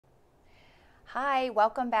Hi,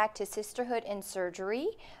 welcome back to Sisterhood in Surgery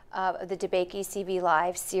of the DeBakey CV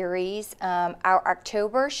Live series. Our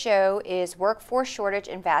October show is Workforce Shortage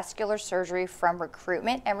in Vascular Surgery from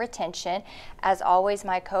Recruitment and Retention. As always,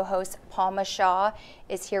 my co-host Palma Shaw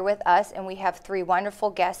is here with us, and we have three wonderful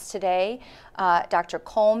guests today, Dr.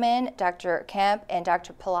 Coleman, Dr. Kemp, and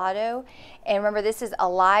Dr. Pilato. And remember, this is a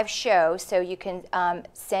live show, so you can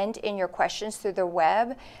send in your questions through the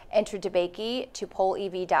web, enter DeBakey to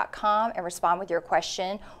pollev.com and respond with your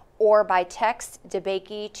question, or by text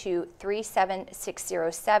DeBakey to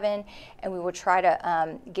 37607, and we will try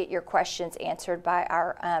to get your questions answered by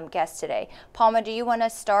our guest today. Palma, do you want to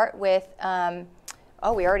start with,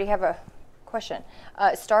 oh, we already have a question.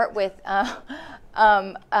 Start with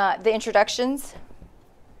the introductions.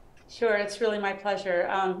 Sure, it's really my pleasure.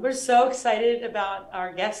 We're so excited about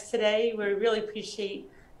our guests today. We really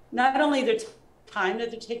appreciate not only their time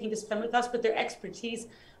that they're taking to spend with us, but their expertise,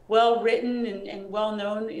 well written and well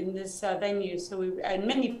known in this venue. So we've had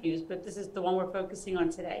many views, but this is the one we're focusing on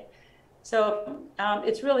today. So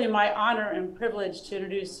it's really my honor and privilege to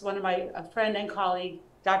introduce one of my friend and colleague,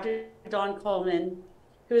 Dr. Dawn Coleman,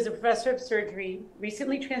 who is a professor of surgery,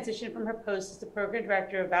 recently transitioned from her post as the program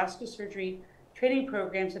director of vascular surgery training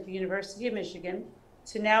programs at the University of Michigan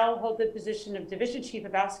to now hold the position of division chief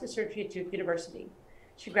of vascular surgery at Duke University.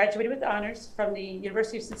 She graduated with honors from the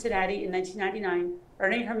University of Cincinnati in 1999,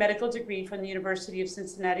 earning her medical degree from the University of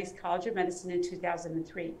Cincinnati's College of Medicine in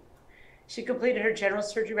 2003. She completed her general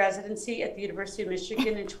surgery residency at the University of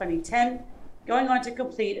Michigan in 2010, going on to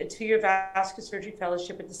complete a 2-year vascular surgery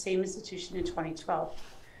fellowship at the same institution in 2012.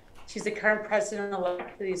 She's the current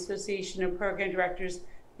president-elect for the Association of Program Directors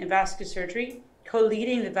in Vascular Surgery,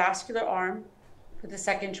 co-leading the vascular arm for the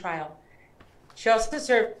second trial. She also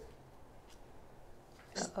served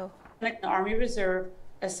in the Army Reserve,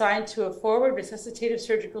 assigned to a forward resuscitative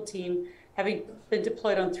surgical team, having been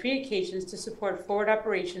deployed on 3 occasions to support forward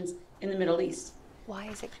operations in the Middle East. Why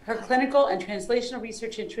is it? Her clinical and translational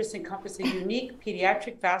research interests encompass a unique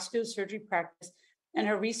pediatric vascular surgery practice, and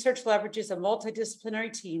her research leverages a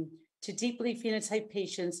multidisciplinary team to deeply phenotype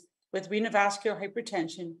patients with renovascular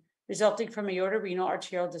hypertension resulting from aortorenal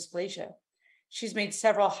arterial dysplasia. She's made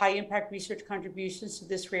several high-impact research contributions to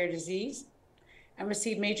this rare disease and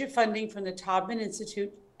received major funding from the Taubman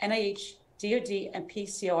Institute, NIH, DoD, and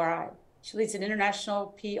PCORI. She leads an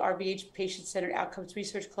international PRVH patient-centered outcomes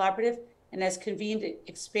research collaborative and has convened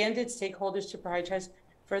expanded stakeholders to prioritize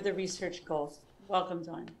further research goals. Welcome,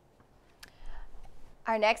 Dawn.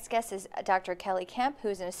 Our next guest is Dr. Kelly Kemp, who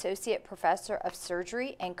is an associate professor of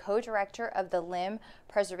surgery and co-director of the Limb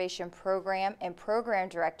Preservation Program and program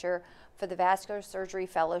director for the Vascular Surgery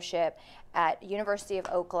Fellowship at University of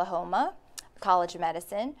Oklahoma College of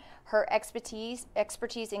Medicine. Her expertise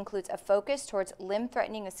includes a focus towards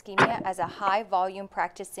limb-threatening ischemia as a high-volume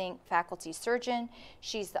practicing faculty surgeon.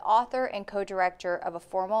 She's the author and co-director of a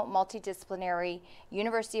formal multidisciplinary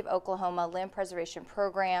University of Oklahoma limb preservation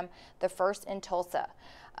program, the first in Tulsa.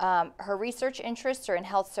 Her research interests are in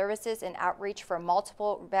health services and outreach for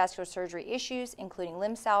multiple vascular surgery issues, including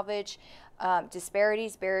limb salvage,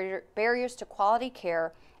 disparities, barriers to quality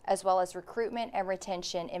care, as well as recruitment and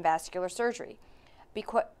retention in vascular surgery.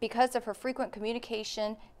 Because of her frequent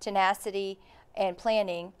communication, tenacity, and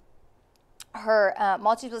planning, her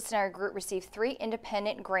multidisciplinary group received 3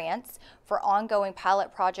 independent grants for ongoing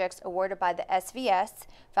pilot projects awarded by the SVS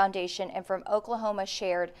Foundation and from Oklahoma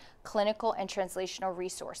Shared Clinical and Translational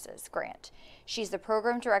Resources Grant. She's the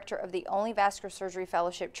program director of the only vascular surgery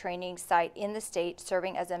fellowship training site in the state,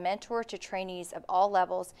 serving as a mentor to trainees of all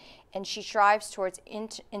levels, and she strives towards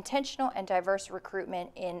intentional and diverse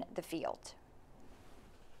recruitment in the field.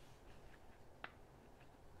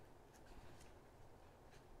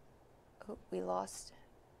 Oh, we lost.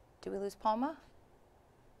 Did we lose Palma?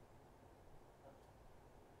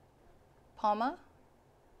 Palma?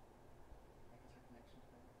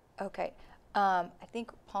 Okay. I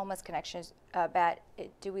think Palma's connection is bad.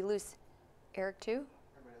 Do we lose Eric too?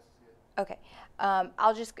 Okay.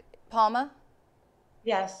 I'll just, Palma?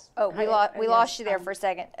 Yes. Oh, we lost you there for a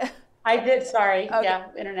second. I did, sorry. Okay. Yeah,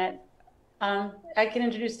 internet. I can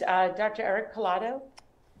introduce Dr. Eric Pilato.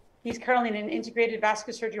 He's currently an integrated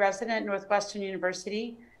vascular surgery resident at Northwestern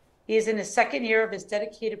University. He is in his 2nd year of his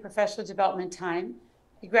dedicated professional development time.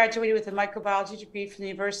 He graduated with a microbiology degree from the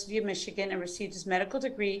University of Michigan and received his medical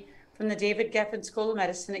degree from the David Geffen School of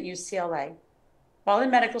Medicine at UCLA. While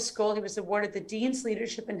in medical school, he was awarded the Dean's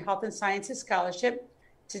Leadership in Health and Sciences Scholarship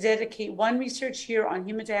to dedicate 1 research year on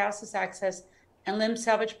hemodialysis access and limb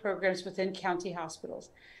salvage programs within county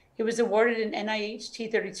hospitals. He was awarded an NIH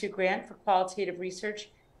T32 grant for qualitative research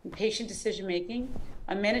and patient decision-making,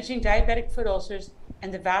 on managing diabetic foot ulcers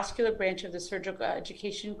and the vascular branch of the surgical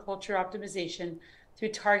education culture optimization through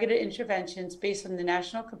targeted interventions based on the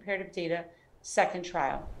National Comparative Data second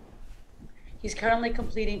trial. He's currently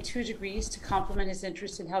completing 2 degrees to complement his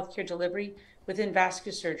interest in healthcare delivery within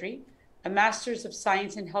vascular surgery, a Master's of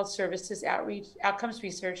Science in Health Services Outcomes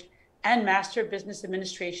Research, and Master of Business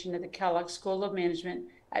Administration at the Kellogg School of Management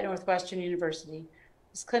at Northwestern University.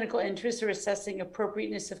 His clinical interests are assessing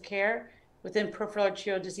appropriateness of care within peripheral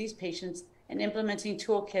arterial disease patients and implementing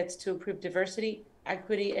toolkits to improve diversity,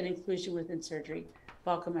 equity, and inclusion within surgery.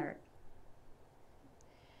 Welcome, Eric.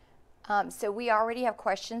 So we already have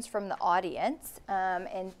questions from the audience,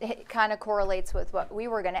 and it kind of correlates with what we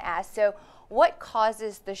were going to ask. So what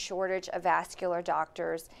causes the shortage of vascular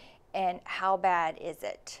doctors, and how bad is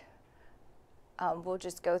it? We'll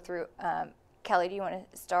just go through. Kelly, do you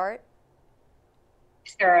want to start?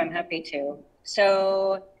 Sure, I'm happy to.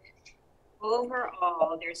 So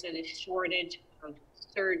overall, there's a shortage of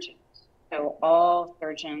surgeons. So all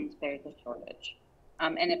surgeons, there's a shortage.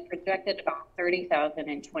 And it projected about 30,000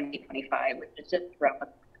 in 2025, which is just relevant.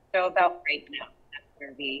 So about right now, that's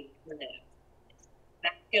where we live.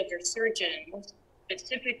 Vascular surgeons,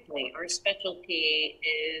 specifically, our specialty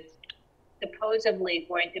is supposedly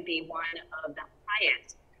going to be one of the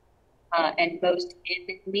highest and most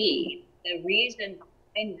in need. The reason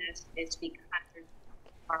behind this is because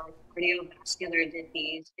our cardiovascular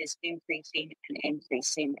disease is increasing and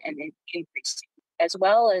increasing and increasing, as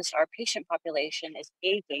well as our patient population is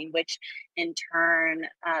aging, which in turn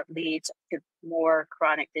leads to more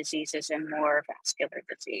chronic diseases and more vascular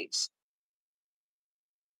disease.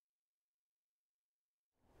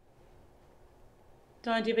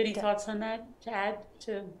 Dawn, do you have any thoughts on that to add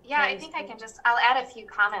to? Yeah, I think I'll add a few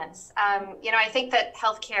comments. I think that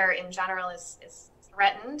healthcare in general is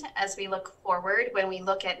threatened as we look forward when we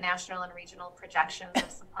look at national and regional projections of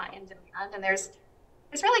supply and demand. And there's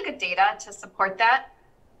really good data to support that.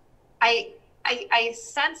 I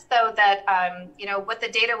sense, though, that what the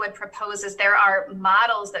data would propose is there are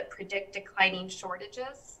models that predict declining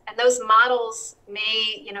shortages, and those models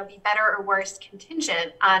may be better or worse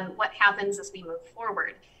contingent on what happens as we move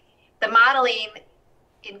forward. The modeling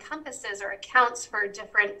encompasses or accounts for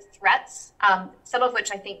different threats, some of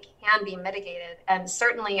which I think can be mitigated and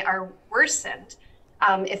certainly are worsened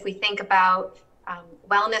if we think about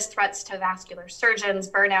wellness threats to vascular surgeons,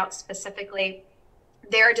 burnout specifically,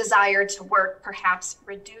 their desire to work perhaps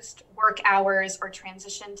reduced work hours or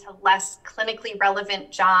transition to less clinically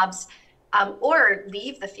relevant jobs, or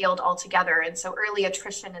leave the field altogether. And so early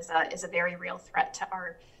attrition is a very real threat to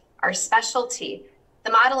our specialty.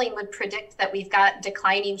 The modeling would predict that we've got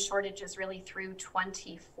declining shortages really through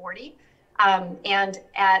 2040, and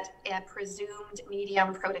at a presumed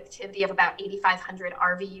medium productivity of about 8,500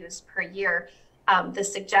 RVUs per year. The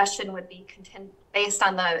suggestion would be based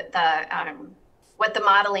on what the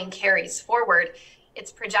modeling carries forward.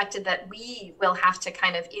 It's projected that we will have to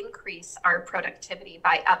kind of increase our productivity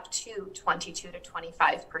by up to 22 to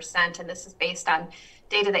 25%. And this is based on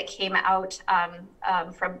data that came out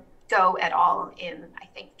from Go et al. In, I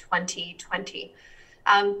think, 2020.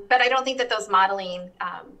 But I don't think that those modeling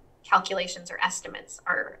calculations or estimates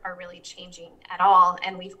are really changing at all.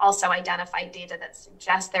 And we've also identified data that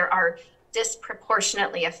suggests there are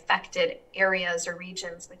disproportionately affected areas or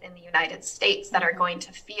regions within the United States that are going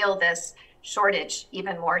to feel this shortage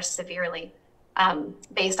even more severely,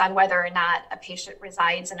 based on whether or not a patient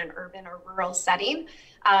resides in an urban or rural setting.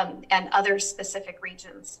 And other specific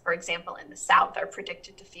regions, for example, in the South, are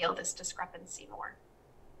predicted to feel this discrepancy more.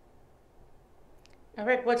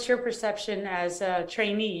 Rick, what's your perception as a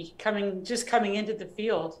trainee coming into the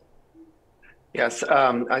field? Yes,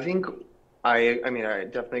 I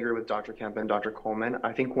definitely agree with Dr. Kemp and Dr. Coleman.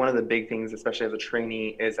 I think one of the big things, especially as a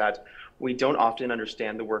trainee, is that we don't often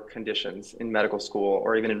understand the work conditions in medical school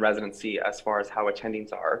or even in residency as far as how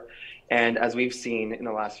attendings are. And as we've seen in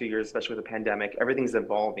the last few years, especially with the pandemic, everything's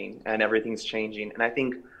evolving and everything's changing. And I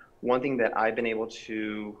think one thing that I've been able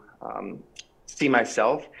to see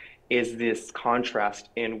myself is this contrast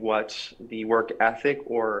in what the work ethic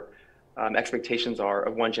or expectations are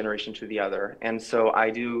of one generation to the other. And so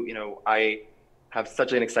I have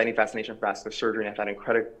such an exciting fascination for vascular surgery, and I've had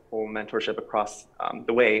incredible mentorship across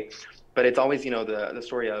the way. But it's always, the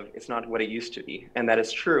story of it's not what it used to be. And that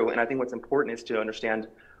is true. And I think what's important is to understand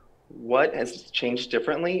what has changed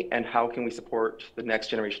differently and how can we support the next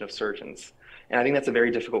generation of surgeons. And I think that's a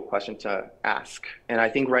very difficult question to ask. And I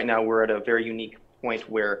think right now we're at a very unique point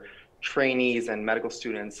where trainees and medical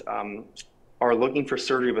students are looking for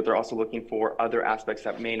surgery, but they're also looking for other aspects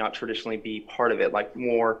that may not traditionally be part of it, like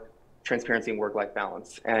more transparency and work-life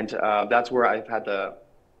balance. And that's where I've had the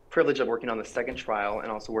privilege of working on the second trial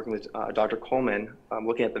and also working with Dr. Coleman,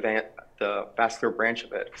 looking at the vascular branch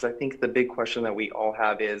of it. Because I think the big question that we all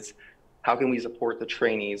have is, how can we support the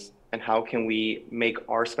trainees and how can we make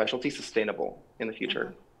our specialty sustainable in the future?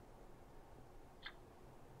 Mm-hmm.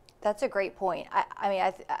 That's a great point. I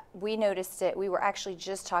mean, we noticed it. We were actually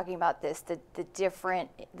just talking about this, the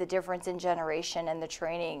difference in generation and the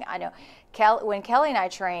training. I know when Kelly and I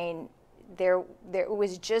trained, there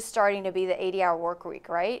was just starting to be the 80-hour work week,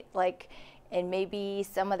 right? Like, and maybe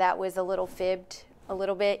some of that was a little fibbed a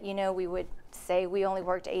little bit. You know, we would say we only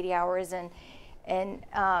worked 80 hours, and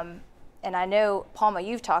I know, Palma,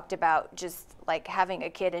 you've talked about just like having a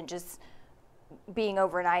kid and just being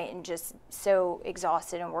overnight and just so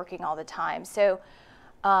exhausted and working all the time. So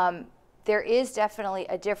there is definitely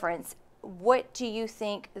a difference. What do you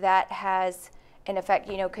think that has an effect?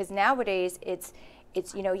 You know, because nowadays it's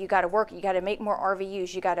you know, you got to work, you got to make more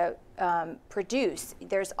RVUs, you got to produce.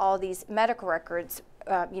 There's all these medical records,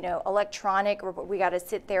 you know, electronic. We got to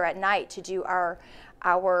sit there at night to do our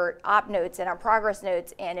op notes and our progress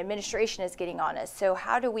notes, and administration is getting on us. So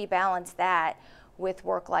how do we balance that with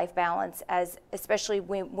work-life balance, as especially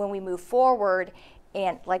when we move forward,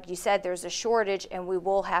 and like you said, there's a shortage and we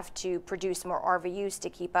will have to produce more RVUs to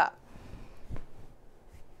keep up?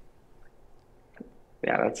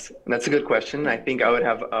 Yeah, that's a good question. I think I would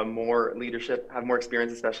have more leadership, have more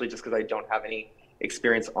experience, especially just because I don't have any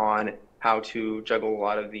experience on how to juggle a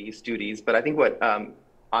lot of these duties. But I think what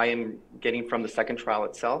I am getting from the second trial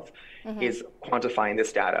itself is quantifying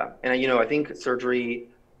this data. And you know, I think surgery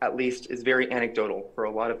at least is very anecdotal for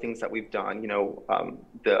a lot of things that we've done. You know,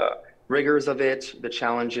 the rigors of it, the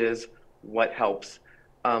challenges, what helps.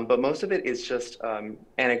 But most of it is just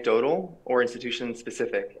anecdotal or institution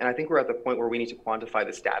specific. And I think we're at the point where we need to quantify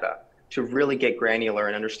this data to really get granular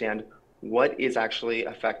and understand what is actually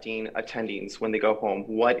affecting attendings when they go home,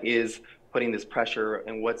 what is putting this pressure,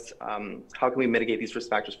 and what's how can we mitigate these risk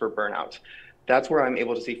factors for burnout. That's where I'm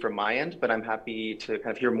able to see from my end, but I'm happy to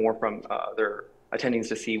kind of hear more from their attendings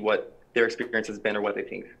to see what their experience has been or what they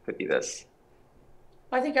think could be this.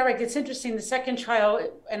 I think, Eric, it's interesting, the second trial,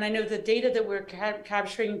 and I know the data that we're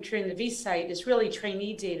capturing during the V-site is really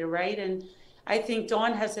trainee data, right? And I think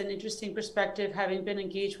Dawn has an interesting perspective, having been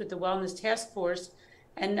engaged with the Wellness Task Force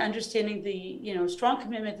and understanding the, you know, strong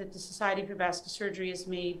commitment that the Society for Vascular Surgery has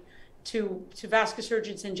made to vascular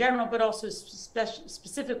surgeons in general, but also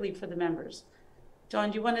specifically for the members.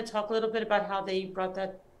 Dawn, do you want to talk a little bit about how they brought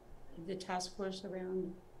the task force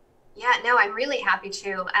around? Yeah, no, I'm really happy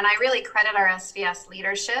to. And I really credit our SVS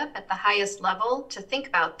leadership at the highest level to think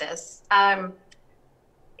about this.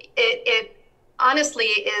 It honestly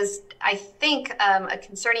is, I think, a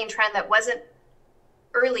concerning trend that wasn't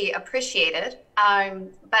early appreciated.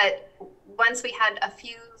 But once we had a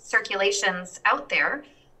few circulations out there,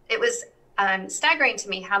 it was staggering to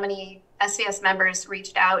me how many SVS members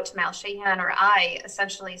reached out to Mal Shahan or I,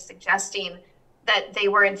 essentially suggesting that they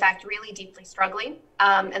were in fact really deeply struggling,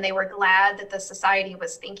 and they were glad that the society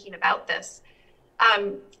was thinking about this.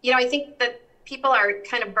 You know, I think that people are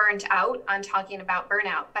kind of burnt out on talking about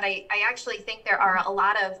burnout, but I actually think there are a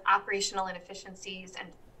lot of operational inefficiencies and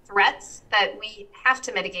threats that we have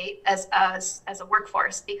to mitigate as a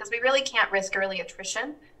workforce, because we really can't risk early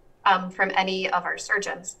attrition from any of our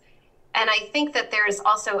surgeons. And I think that there is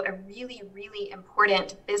also a really, really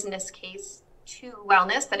important business case to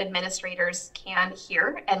wellness that administrators can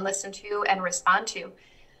hear and listen to and respond to.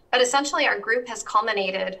 But essentially, our group has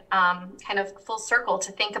culminated kind of full circle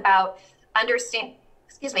to think about understanding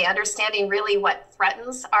really what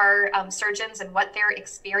threatens our surgeons and what they're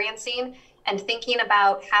experiencing, and thinking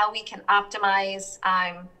about how we can optimize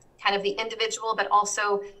kind of the individual, but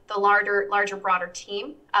also the larger, broader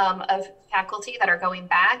team of faculty that are going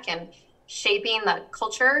back and shaping the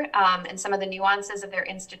culture and some of the nuances of their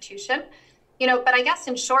institution. You know, but I guess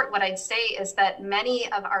in short, what I'd say is that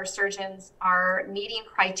many of our surgeons are meeting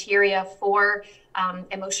criteria for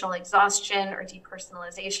emotional exhaustion or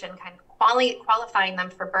depersonalization, kind of qualifying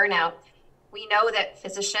them for burnout. We know that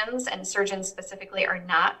physicians and surgeons specifically are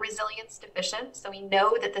not resilience deficient, so we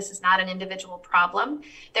know that this is not an individual problem.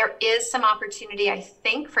 There is some opportunity, I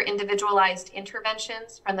think, for individualized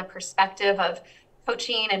interventions from the perspective of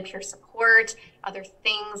coaching and peer support, other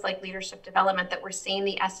things like leadership development that we're seeing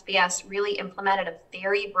the SVS really implement at a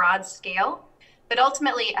very broad scale. But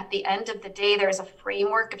ultimately, at the end of the day, there's a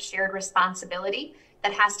framework of shared responsibility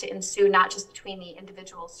that has to ensue, not just between the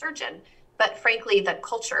individual surgeon, but frankly, the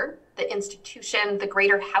culture, the institution, the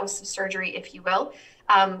greater house of surgery, if you will,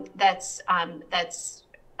 that's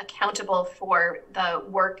accountable for the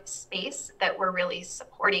workspace that we're really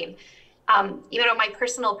supporting. My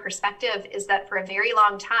personal perspective is that for a very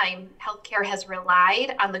long time, healthcare has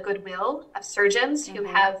relied on the goodwill of surgeons who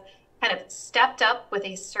have kind of stepped up with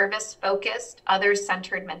a service-focused,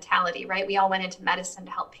 other-centered mentality, right? We all went into medicine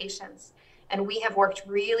to help patients, and we have worked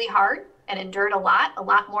really hard and endured a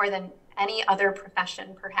lot more than any other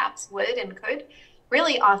profession perhaps would and could,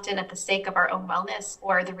 really often at the sake of our own wellness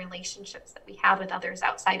or the relationships that we have with others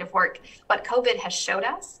outside of work. What COVID has showed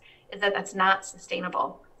us is that that's not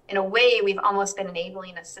sustainable. In a way, we've almost been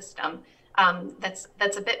enabling a system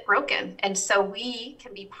that's a bit broken. And so we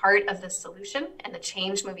can be part of the solution and the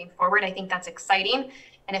change moving forward. I think that's exciting.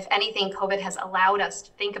 And if anything, COVID has allowed us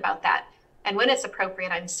to think about that. And when it's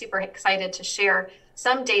appropriate, I'm super excited to share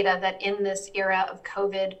some data that in this era of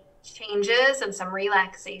COVID changes and some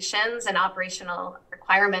relaxations and operational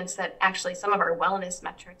requirements that actually some of our wellness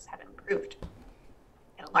metrics have improved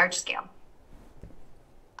at a large scale.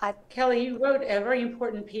 Kelly, you wrote a very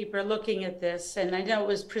important paper looking at this, and I know it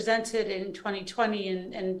was presented in 2020,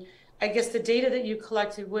 and I guess the data that you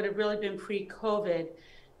collected would have really been pre-COVID.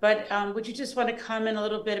 But would you just want to comment a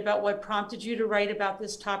little bit about what prompted you to write about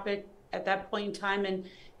this topic at that point in time, and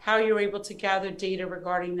how you were able to gather data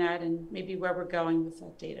regarding that, and maybe where we're going with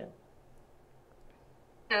that data?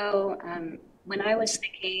 So when I was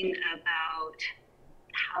thinking about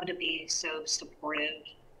how to be so supportive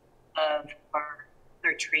of our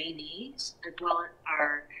trainees as well as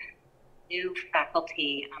our new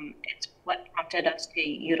faculty, it's what prompted us to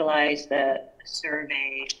utilize the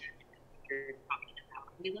survey that you're talking about.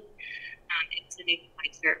 We looked, it's a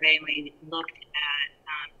nationwide survey, and we looked at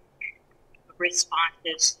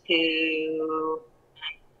responses to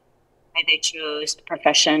why they chose the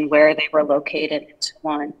profession, where they were located, and so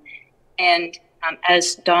on. And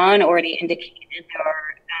as Dawn already indicated,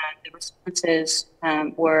 the responses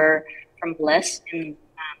were from less in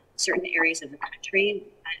certain areas of the country.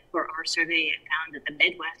 For our survey, it found that the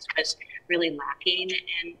Midwest was really lacking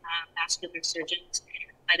in vascular surgeons,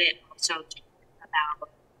 but it also talked about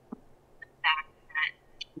the fact that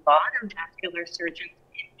a lot of vascular surgeons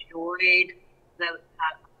enjoyed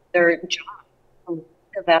their job. A lot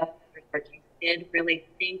of vascular surgeons did really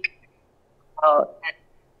think about that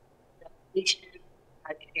the patient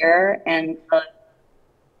care and the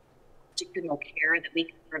longitudinal care that we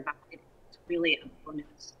can provide is really a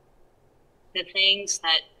bonus. The things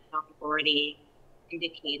that Dawn already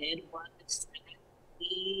indicated was that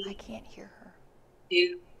I can't hear her.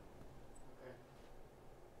 Do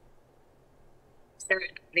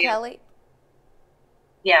Kelly?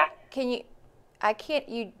 Yeah. Can you, I can't,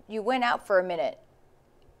 you went out for a minute.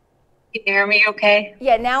 Can you hear me okay?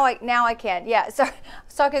 Yeah, now I can. Yeah, sorry. I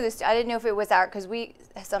was talking to this, I didn't know if it was out because we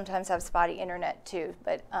sometimes have spotty internet too.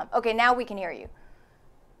 But okay, now we can hear you.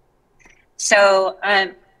 So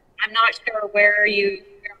I'm not sure where you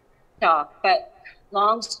stopped, but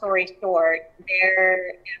long story short, I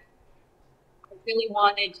really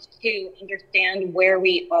wanted to understand where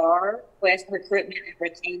we are with recruitment and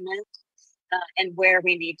retainment and where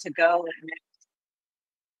we need to go next.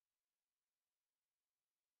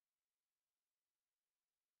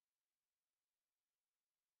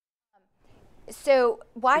 So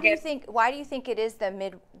why do you think it is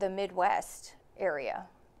the Midwest area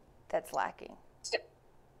that's lacking?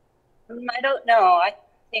 I don't know. I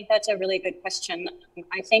think that's a really good question.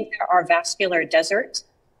 I think there are vascular deserts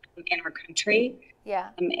in our country. Yeah.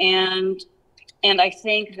 And I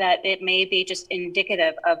think that it may be just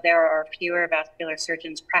indicative of there are fewer vascular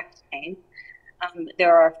surgeons practicing.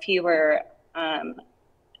 There are fewer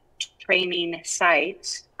training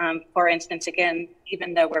sites. For instance, again,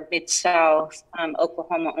 even though we're Mid-South,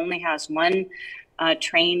 Oklahoma only has one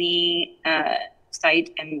training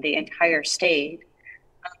site in the entire state.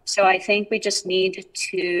 So I think we just need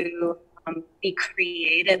to be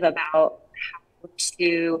creative about how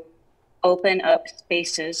to open up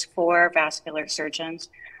spaces for vascular surgeons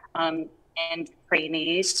and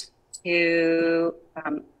trainees to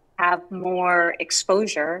have more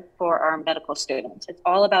exposure for our medical students. It's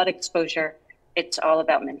all about exposure. It's all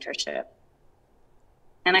about mentorship.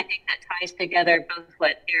 And I think that ties together both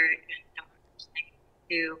what Eric and Dawn were saying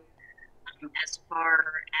too, as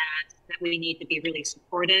far as that we need to be really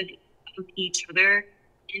supportive of each other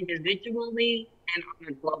individually and on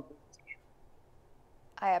a global scale.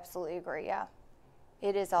 I absolutely agree, yeah.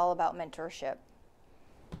 It is all about mentorship.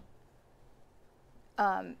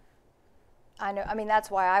 I know, I mean,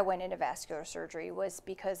 that's why I went into vascular surgery, was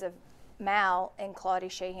because of Mal and Claudia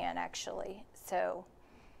Shahan, actually. So,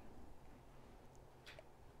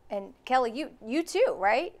 and Kelly, you too,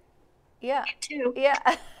 right? Yeah. Me too. Yeah.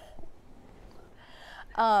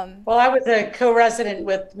 Well, I was a co-resident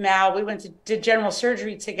with Mal. We did general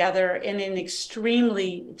surgery together in an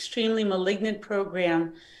extremely malignant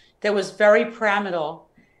program that was very pyramidal.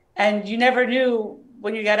 And you never knew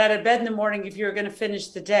when you got out of bed in the morning if you were going to finish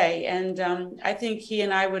the day. And I think he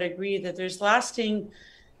and I would agree that there's lasting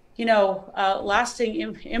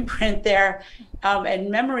imprint there, and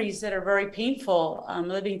memories that are very painful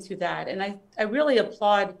living through that. And I really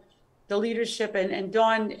applaud the leadership and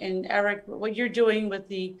Dawn and Eric, what you're doing with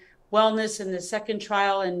the wellness and the second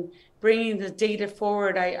trial and bringing the data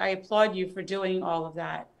forward. I applaud you for doing all of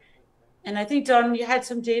that. And I think, Dawn, you had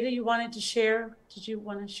some data you wanted to share. Did you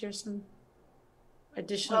want to share some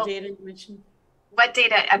additional data you mentioned? What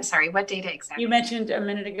data? I'm sorry, what data exactly? You mentioned a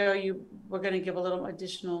minute ago you were going to give a little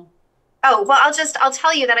additional. Oh, well, I'll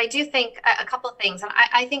tell you that I do think a couple of things. And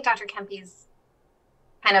I think Dr. Kempe's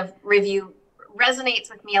kind of review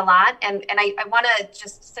resonates with me a lot. And I want to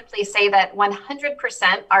just simply say that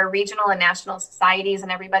 100% our regional and national societies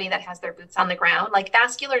and everybody that has their boots on the ground, like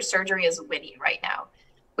vascular surgery is winning right now.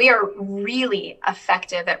 We are really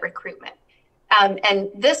effective at recruitment. And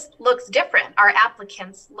this looks different. Our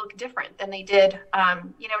applicants look different than they did,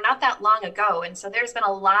 not that long ago. And so there's been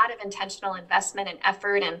a lot of intentional investment and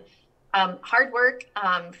effort and hard work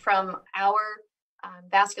from our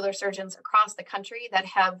vascular surgeons across the country that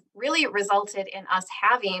have really resulted in us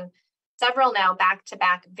having several now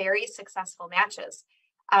back-to-back very successful matches.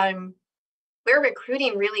 We're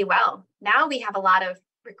recruiting really well. Now we have a lot of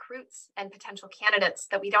recruits and potential candidates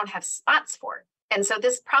that we don't have spots for. And so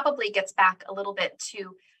this probably gets back a little bit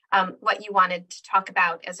to what you wanted to talk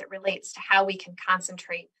about as it relates to how we can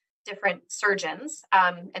concentrate different surgeons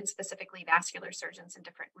and specifically vascular surgeons in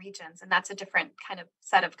different regions. And that's a different kind of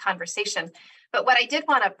set of conversation. But what I did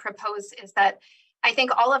want to propose is that I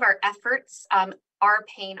think all of our efforts are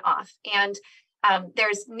paying off. And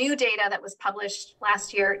there's new data that was published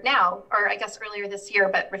last year now, or I guess earlier this year,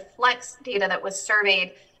 but reflects data that was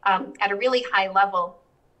surveyed at a really high level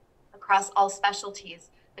across all specialties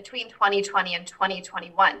between 2020 and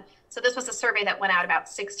 2021. So this was a survey that went out about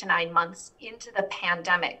 6 to 9 months into the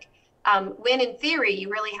pandemic, when in theory, you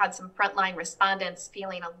really had some frontline respondents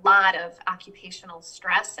feeling a lot of occupational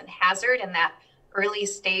stress and hazard in that early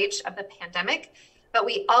stage of the pandemic. But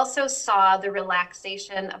we also saw the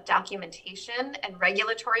relaxation of documentation and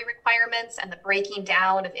regulatory requirements and the breaking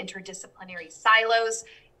down of interdisciplinary silos,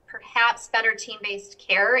 perhaps better team-based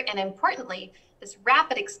care, and importantly, this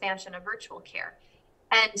rapid expansion of virtual care.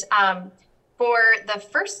 And for the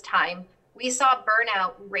first time, we saw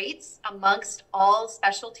burnout rates amongst all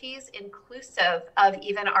specialties, inclusive of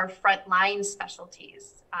even our frontline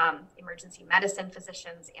specialties, emergency medicine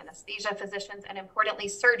physicians, anesthesia physicians, and importantly,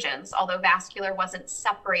 surgeons, although vascular wasn't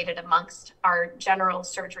separated amongst our general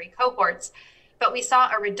surgery cohorts. But we saw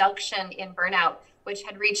a38% in burnout, which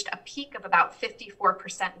had reached a peak of about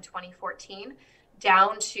 54% in 2014,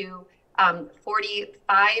 down to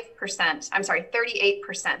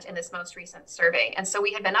 38% in this most recent survey. And so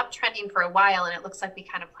we had been uptrending for a while, and it looks like we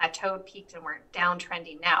kind of plateaued, peaked, and we're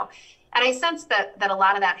downtrending now. And I sense that a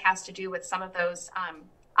lot of that has to do with some of those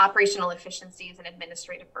operational efficiencies and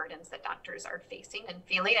administrative burdens that doctors are facing and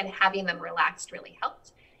feeling, and having them relaxed really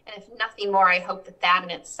helped. And if nothing more, I hope that that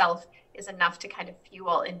in itself is enough to kind of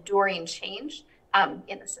fuel enduring change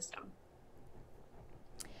in the system.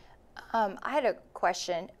 I had a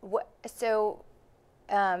question.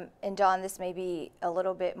 And Dawn, this may be a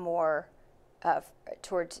little bit more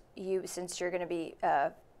towards you, since you're going to be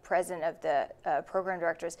president of the program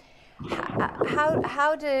directors.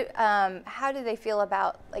 How do they feel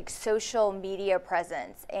about like social media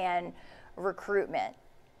presence and recruitment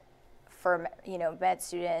for med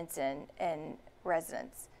students and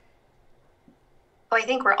residents? Well, I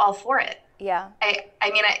think we're all for it. Yeah. I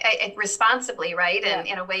mean, responsibly, right? And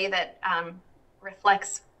in a way that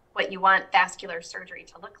reflects what you want vascular surgery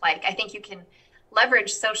to look like. I think you can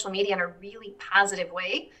leverage social media in a really positive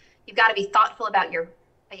way. You've got to be thoughtful about your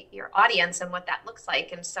audience and what that looks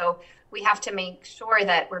like. And so we have to make sure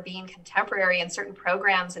that we're being contemporary in certain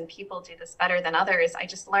programs, and people do this better than others. I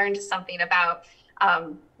just learned something about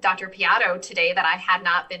Dr. Piatto today that I had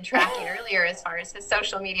not been tracking earlier as far as his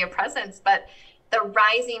social media presence, but the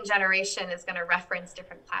rising generation is going to reference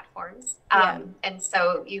different platforms. And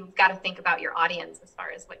so you've got to think about your audience as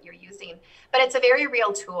far as what you're using. But it's a very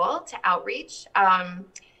real tool to outreach. And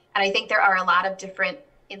I think there are a lot of different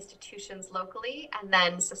institutions locally, and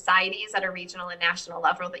then societies at a regional and national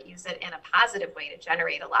level that use it in a positive way to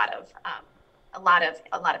generate a lot of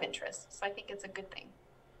interest. So I think it's a good thing.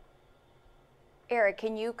 Eric,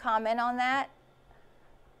 can you comment on that?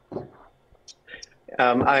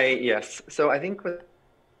 Yes. So I think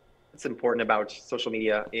what's important about social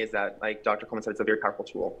media is that, like Dr. Coleman said, it's a very powerful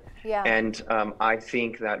tool. Yeah. And I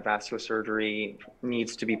think that vascular surgery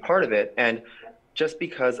needs to be part of it. And just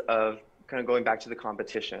because of kind of going back to the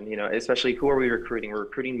competition, you know, especially who are we recruiting? We're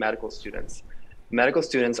recruiting medical students. Medical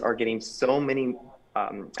students are getting so many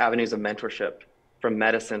avenues of mentorship from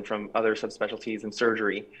medicine, from other subspecialties in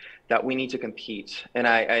surgery, that we need to compete. And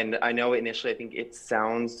I know initially I think it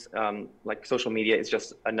sounds like social media is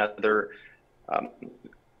just another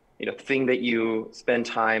thing that you spend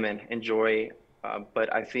time and enjoy.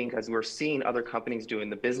 But I think as we're seeing other companies do in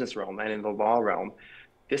the business realm and in the law realm,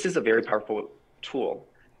 this is a very powerful tool.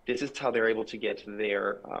 This is how they're able to get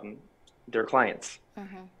their clients.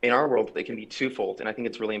 Mm-hmm. In our world, it can be twofold. And I think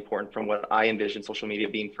it's really important from what I envision social media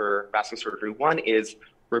being for vascular surgery. One is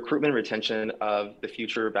recruitment retention of the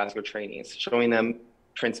future vascular trainees, showing them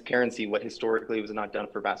transparency, what historically was not done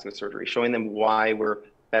for vascular surgery, showing them why we're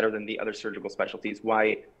better than the other surgical specialties,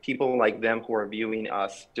 why people like them who are viewing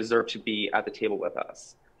us deserve to be at the table with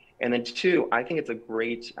us. And then two, I think it's a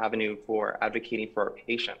great avenue for advocating for our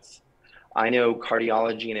patients. I know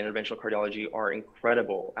cardiology and interventional cardiology are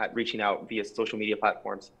incredible at reaching out via social media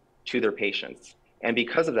platforms to their patients. And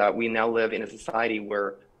because of that, we now live in a society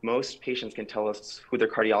where most patients can tell us who their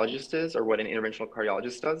cardiologist is or what an interventional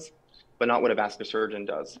cardiologist does, but not what a vascular surgeon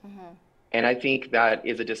does. Mm-hmm. And I think that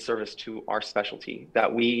is a disservice to our specialty,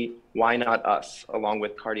 that why not us, along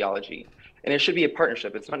with cardiology? And it should be a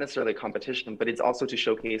partnership. It's not necessarily a competition, but it's also to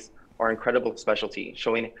showcase our incredible specialty,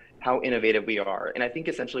 showing how innovative we are. And I think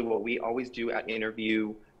essentially what we always do at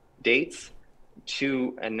interview dates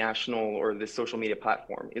to a national or the social media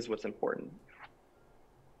platform is what's important.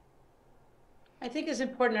 I think it's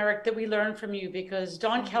important, Eric, that we learn from you, because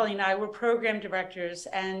Dawn Kelly and I were program directors,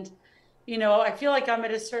 and you know, I feel like I'm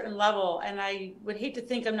at a certain level, and I would hate to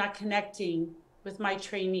think I'm not connecting with my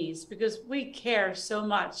trainees, because we care so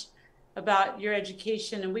much about your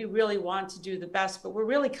education and we really want to do the best, but we're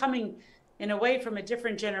really coming in a way from a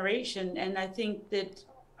different generation. And I think that,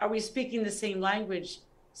 are we speaking the same language?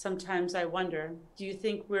 Sometimes I wonder, do you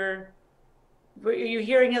think are you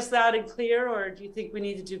hearing us loud and clear, or do you think we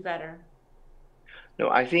need to do better? No,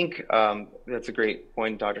 I think that's a great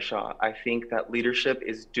point, Dr. Shaw. I think that leadership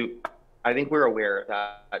I think we're aware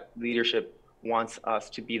that leadership wants us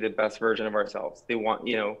to be the best version of ourselves. They want,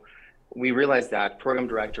 we realize that program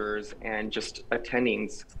directors and just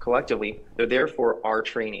attendings collectively, they're there for our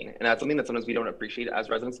training. And that's something that sometimes we don't appreciate as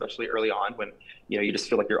residents, especially early on when, you just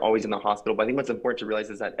feel like you're always in the hospital. But I think what's important to realize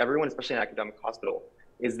is that everyone, especially in academic hospital,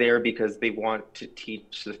 is there because they want to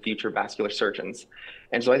teach the future vascular surgeons.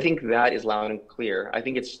 And so I think that is loud and clear. I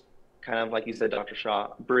think it's kind of like you said, Dr. Shaw,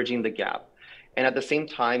 bridging the gap. And at the same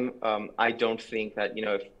time, I don't think that,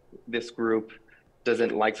 if this group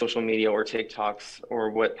doesn't like social media or TikToks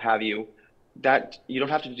or what have you, that you don't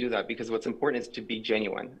have to do that, because what's important is to be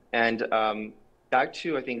genuine. And back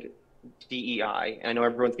to, I think, DEI, and I know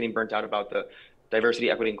everyone's getting burnt out about the diversity,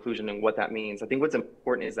 equity, inclusion and what that means. I think what's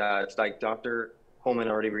important is that, like Dr. Coleman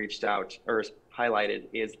already reached out or highlighted,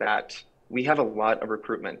 is that we have a lot of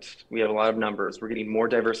recruitment. We have a lot of numbers. We're getting more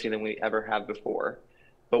diversity than we ever have before.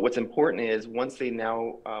 But what's important is once they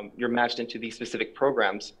now, you're matched into these specific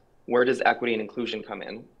programs, where does equity and inclusion come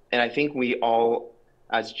in? And I think we all,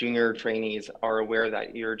 as junior trainees, are aware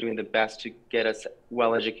that you're doing the best to get us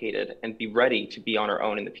well educated and be ready to be on our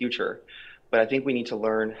own in the future. But I think we need to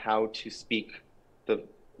learn how to speak the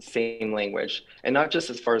same language, and not just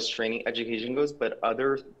as far as training education goes, but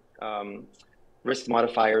other risk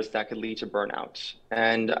modifiers that could lead to burnout.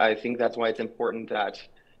 And I think that's why it's important that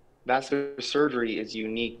vascular surgery is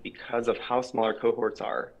unique because of how small our cohorts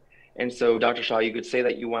are. And so, Dr. Shaw, you could say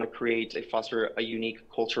that you want to foster a unique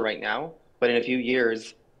culture right now, but in a few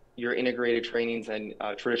years, your integrated trainings and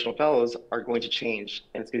traditional fellows are going to change.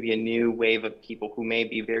 And it's going to be a new wave of people who may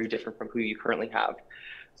be very different from who you currently have.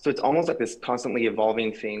 So it's almost like this constantly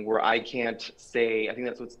evolving thing where I can't say, I think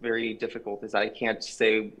that's what's very difficult, is that I can't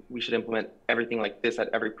say we should implement everything like this at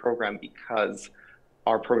every program, because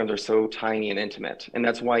our programs are so tiny and intimate. And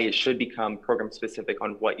that's why it should become program specific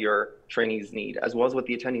on what your trainees need, as well as what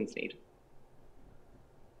the attendings need.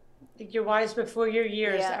 I think you're wise before your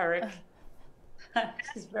years, Yeah. Eric.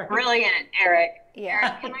 Brilliant, Eric.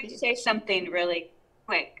 Yeah. Eric, can I say something really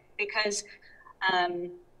quick? Because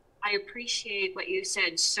I appreciate what you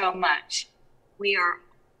said so much. We are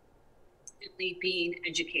constantly being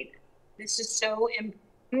educated. This is so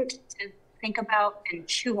important to think about and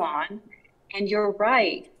chew on. And you're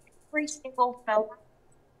right. Every single fellow,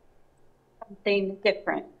 something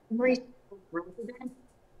different. Every single resident,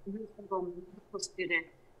 every single medical student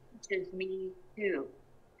teaches me too.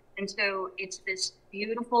 And so it's this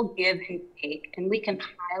beautiful give and take, and we can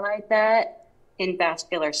highlight that in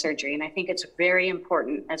vascular surgery. And I think it's very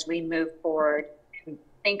important as we move forward and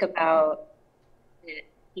think about it,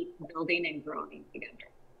 keep building and growing together.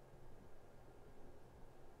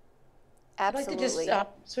 Absolutely. I'd like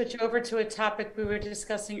to just switch over to a topic we were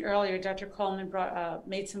discussing earlier. Dr. Coleman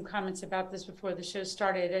made some comments about this before the show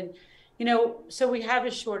started. And, you know, so we have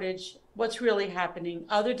a shortage. What's really happening?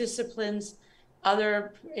 Other disciplines,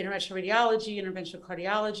 other interventional radiology, interventional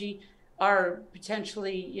cardiology are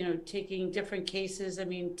potentially, you know, taking different cases, I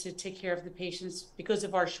mean, to take care of the patients because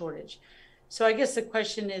of our shortage. So I guess the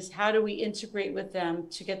question is, how do we integrate with them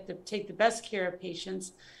to take the best care of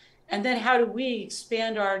patients? And then how do we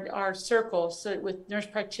expand our circle so with nurse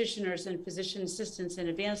practitioners and physician assistants and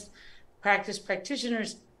advanced practice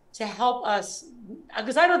practitioners to help us,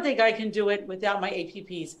 because I don't think I can do it without my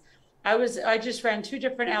APPs. I just ran 2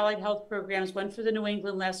 different allied health programs, one for the New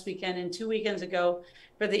England last weekend and 2 weekends ago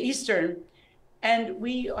for the Eastern. And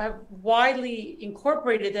we have widely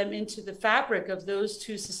incorporated them into the fabric of those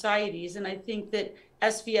 2 societies. And I think that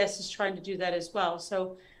SVS is trying to do that as well.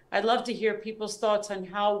 So I'd love to hear people's thoughts on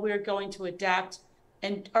how we're going to adapt.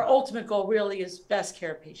 And our ultimate goal really is best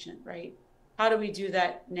care patient, right? How do we do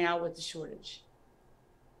that now with the shortage?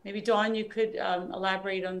 Maybe Dawn, you could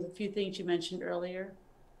elaborate on the few things you mentioned earlier.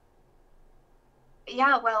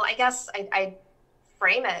 Yeah, well, I guess I'd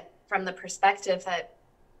frame it from the perspective that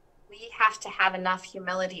we have to have enough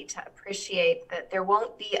humility to appreciate that there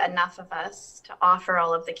won't be enough of us to offer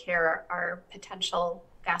all of the care our potential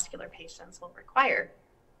vascular patients will require.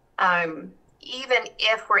 Even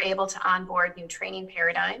if we're able to onboard new training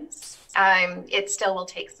paradigms, it still will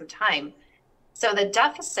take some time. So the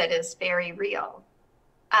deficit is very real.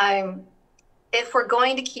 If we're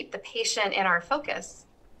going to keep the patient in our focus,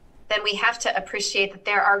 then we have to appreciate that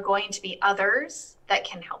there are going to be others that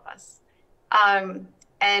can help us.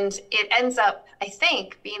 And it ends up, I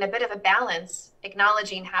think, being a bit of a balance,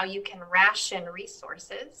 acknowledging how you can ration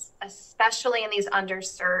resources, especially in these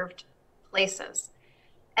underserved places.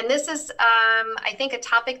 And this is, I think, a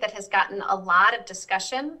topic that has gotten a lot of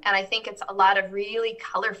discussion, and I think it's a lot of really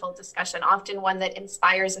colorful discussion, often one that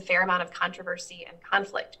inspires a fair amount of controversy and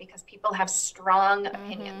conflict because people have strong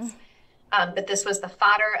opinions. But this was the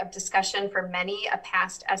fodder of discussion for many a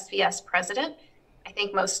past SVS president. I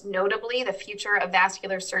think most notably the Future of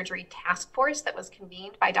Vascular Surgery Task Force that was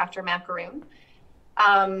convened by Dr. Macaroon,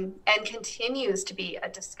 and continues to be a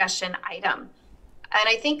discussion item. And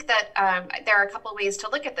I think that there are a couple of ways to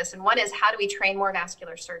look at this. And one is, how do we train more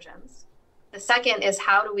vascular surgeons? The second is,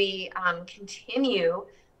 how do we continue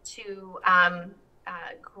to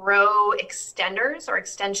grow extenders or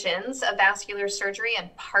extensions of vascular surgery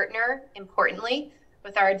and partner, importantly,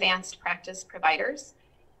 with our advanced practice providers?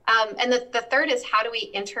 And the third is, how do we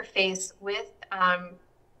interface with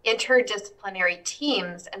interdisciplinary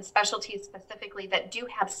teams and specialties specifically that do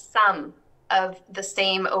have some of the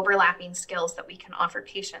same overlapping skills that we can offer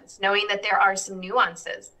patients, knowing that there are some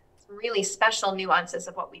nuances, some really special nuances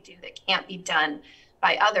of what we do that can't be done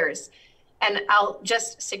by others. And I'll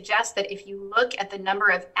just suggest that if you look at the number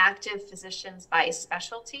of active physicians by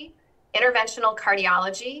specialty, interventional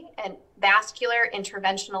cardiology and vascular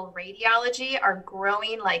interventional radiology are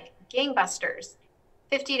growing like gangbusters.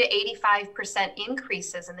 50 to 85%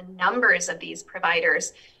 increases in the numbers of these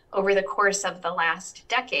providers over the course of the last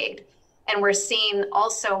decade. And we're seeing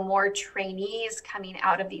also more trainees coming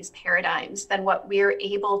out of these paradigms than what we're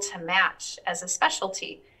able to match as a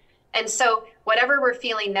specialty. And so whatever we're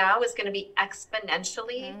feeling now is going to be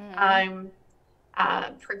exponentially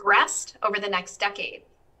progressed over the next decade.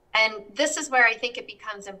 And this is where I think it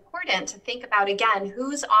becomes important to think about, again,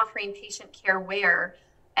 who's offering patient care where,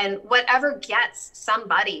 and whatever gets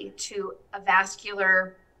somebody to a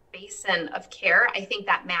vascular basin of care, I think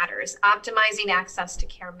that matters. Optimizing access to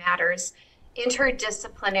care matters.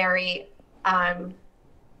 Interdisciplinary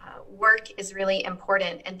work is really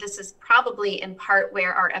important. And this is probably in part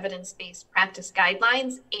where our evidence-based practice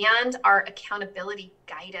guidelines and our accountability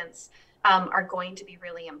guidance are going to be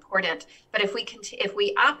really important. But if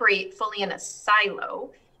we operate fully in a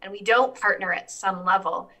silo and we don't partner at some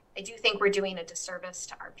level, I do think we're doing a disservice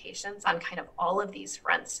to our patients on kind of all of these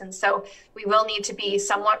fronts. And so we will need to be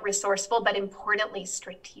somewhat resourceful, but importantly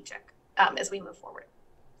strategic as we move forward.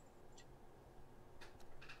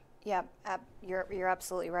 Yeah, you're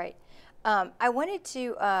absolutely right. I wanted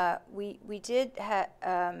to, we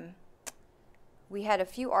had a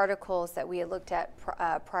few articles that we had looked at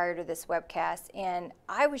prior to this webcast, and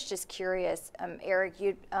I was just curious, Eric,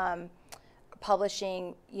 you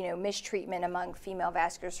publishing, mistreatment among female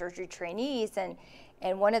vascular surgery trainees,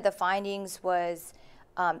 and one of the findings was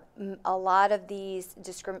A lot of these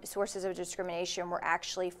sources of discrimination were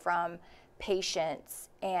actually from patients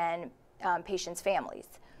and patients' families.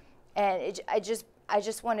 And I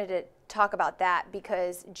just wanted to talk about that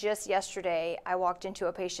because just yesterday I walked into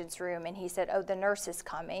a patient's room and he said, "Oh, the nurse is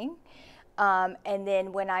coming." And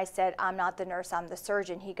then when I said, "I'm not the nurse, I'm the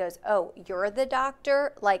surgeon," he goes, "Oh, you're the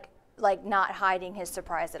doctor?" Like not hiding his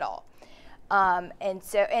surprise at all.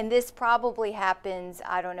 And this probably happens,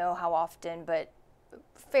 I don't know how often, but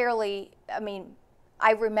fairly, I mean,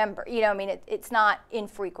 I remember, it's not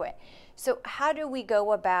infrequent. So how do we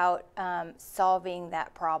go about solving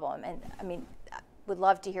that problem? And I mean, I would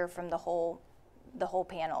love to hear from the whole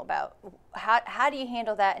panel about how do you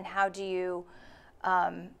handle that, and how do you,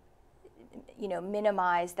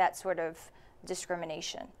 minimize that sort of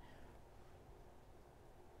discrimination?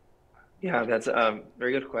 Yeah, that's a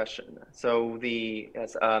very good question. So the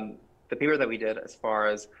paper that we did as far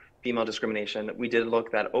as female discrimination, we did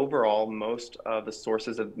look that overall most of the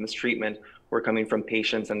sources of mistreatment were coming from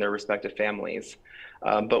patients and their respective families.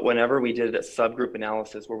 But whenever we did a subgroup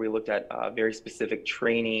analysis where we looked at very specific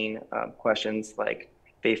training questions, like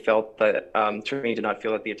they felt that training did not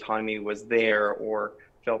feel that the autonomy was there, or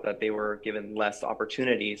felt that they were given less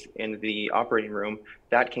opportunities in the operating room,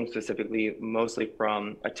 that came specifically mostly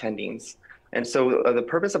from attendings. And so the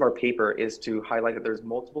purpose of our paper is to highlight that there's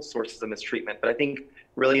multiple sources of mistreatment, but I think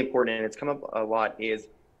really important, and it's come up a lot, is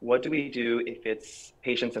what do we do if it's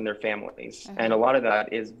patients and their families? Mm-hmm. And a lot of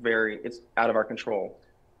that is it's out of our control.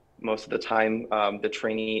 Most of the time, the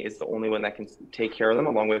trainee is the only one that can take care of them,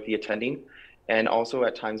 along with the attending. And also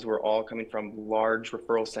at times we're all coming from large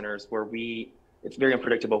referral centers where it's very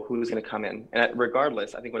unpredictable who's going to come in. And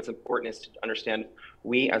regardless, I think what's important is to understand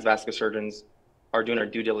we as vascular surgeons are doing our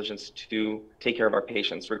due diligence to take care of our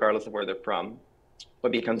patients, regardless of where they're from.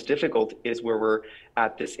 What becomes difficult is where we're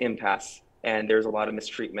at this impasse and there's a lot of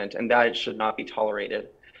mistreatment, and that should not be tolerated.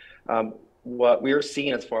 What we're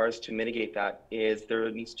seeing as far as to mitigate that is there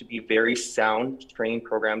needs to be very sound training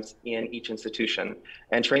programs in each institution,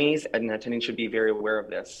 and trainees and attendings should be very aware of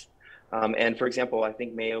this. And for example, I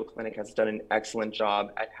think Mayo Clinic has done an excellent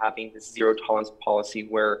job at having this zero tolerance policy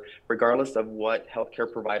where regardless of what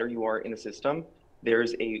healthcare provider you are in the system,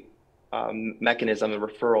 there's a mechanism, a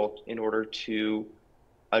referral in order to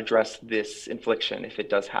address this infliction if it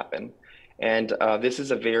does happen. And this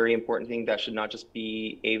is a very important thing that should not just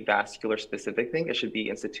be a vascular specific thing, it should be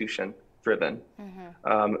institution driven.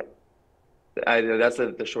 Mm-hmm. That's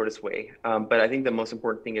the shortest way. But I think the most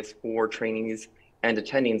important thing is for trainees and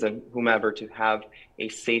attendings and whomever to have a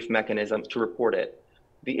safe mechanism to report it.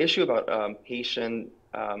 The issue about patient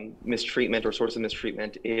mistreatment or source of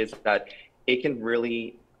mistreatment is that it can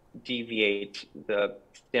really deviate the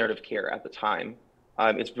standard of care at the time.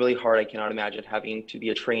 It's really hard. I cannot imagine having to be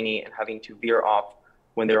a trainee and having to veer off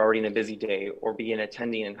when they're already in a busy day, or be an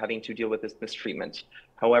attending and having to deal with this mistreatment.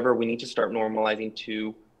 However, we need to start normalizing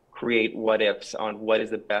to create what ifs on what is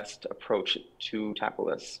the best approach to tackle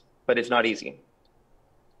this. But it's not easy.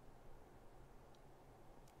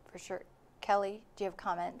 For sure. Kelly, do you have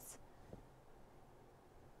comments?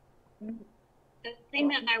 The thing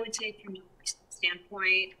that I would say from a personal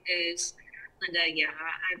standpoint is, Linda, yeah,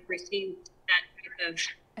 I've received that type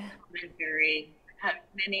of commentary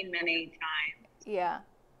many, many times. Yeah.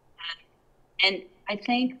 And I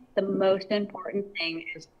think the most important thing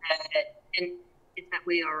is that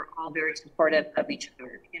we are all very supportive of each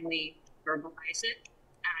other. Can we verbalize it?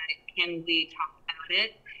 Can we talk about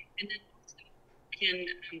it? And then also,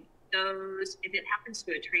 if it happens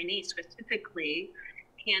to a trainee specifically,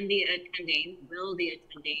 will the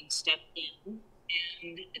attending step in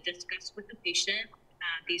and discuss with the patient?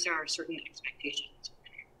 These are certain expectations.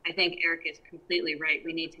 I think Eric is completely right.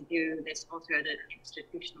 We need to do this also at an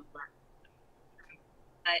institutional level.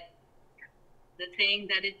 But the thing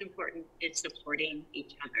that is important is supporting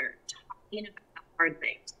each other, talking about hard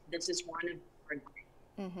things. This is one of the hard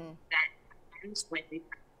things that happens when we.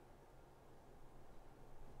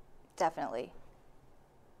 Definitely.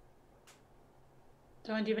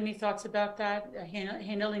 Dawn, do you have any thoughts about that,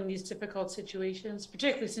 handling these difficult situations,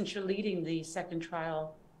 particularly since you're leading the second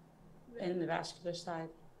trial in the vascular side?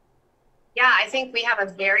 Yeah, I think we have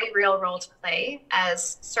a very real role to play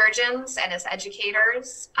as surgeons and as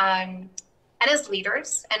educators and as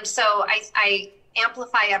leaders. And so I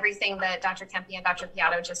amplify everything that Dr. Kempe and Dr.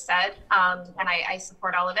 Piatto just said, and I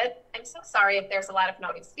support all of it. I'm so sorry if there's a lot of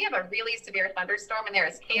noise. We have a really severe thunderstorm, and there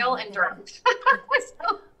is hail and drones.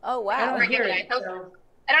 Oh, wow. I don't hear it.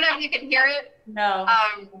 I don't know if you can hear it. No.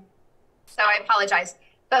 So I apologize.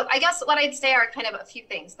 But I guess what I'd say are kind of a few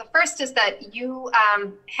things. The first is that you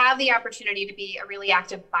have the opportunity to be a really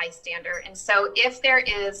active bystander. And so if there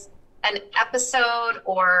is an episode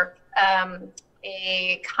or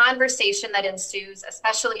a conversation that ensues,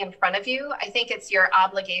 especially in front of you, I think it's your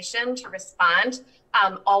obligation to respond,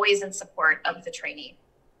 always in support of the trainee.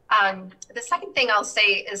 The second thing I'll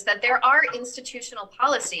say is that there are institutional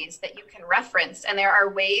policies that you can reference, and there are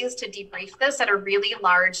ways to debrief this at a really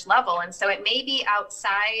large level. And so it may be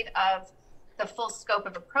outside of the full scope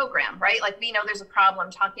of a program, right? Like, we know there's a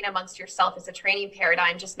problem. Talking amongst yourself as a training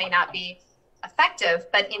paradigm just may not be effective,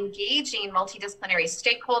 but engaging multidisciplinary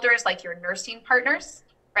stakeholders like your nursing partners,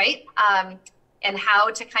 right? And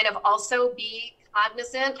how to kind of also be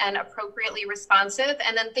cognizant and appropriately responsive.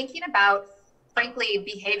 And then thinking about, frankly,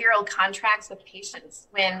 behavioral contracts with patients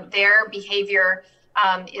when their behavior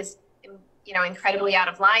is, incredibly out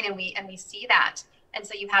of line, and we see that. And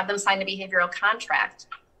so you have them sign a behavioral contract.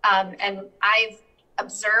 And I've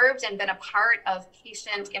observed and been a part of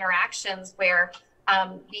patient interactions where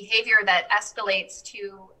behavior that escalates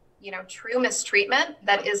to, true mistreatment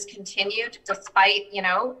that is continued despite,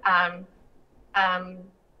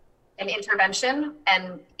 an intervention,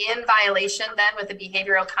 and in violation then with a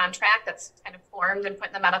behavioral contract that's kind of formed and put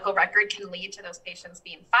in the medical record, can lead to those patients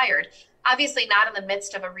being fired. Obviously not in the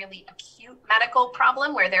midst of a really acute medical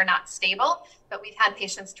problem where they're not stable, but we've had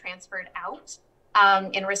patients transferred out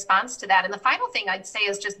in response to that. And the final thing I'd say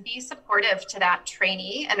is just be supportive to that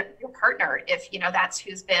trainee and your partner if, that's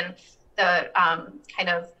who's been the kind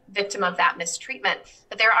of victim of that mistreatment.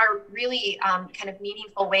 But there are really kind of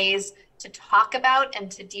meaningful ways to talk about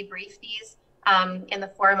and to debrief these in the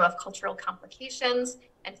form of cultural complications,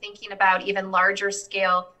 and thinking about even larger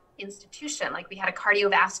scale institution. Like, we had a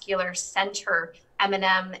cardiovascular center,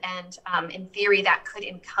 M&M, and in theory that could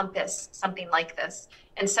encompass something like this.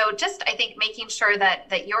 And so just, I think, making sure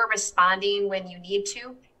that you're responding when you need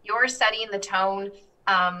to, you're setting the tone,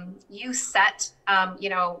 you set,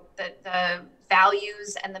 the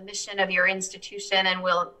values and the mission of your institution, and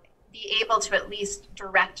will be able to at least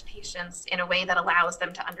direct patients in a way that allows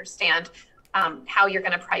them to understand how you're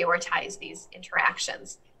going to prioritize these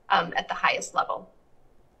interactions at the highest level.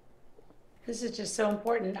 This is just so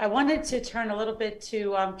important. I wanted to turn a little bit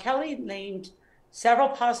to Kelly named several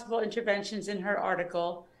possible interventions in her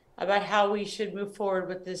article about how we should move forward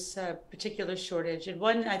with this particular shortage. And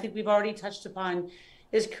one I think we've already touched upon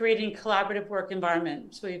is creating collaborative work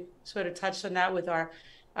environment. So we've sort of touched on that with our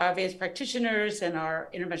advanced practitioners and our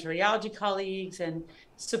interventional radiology colleagues, and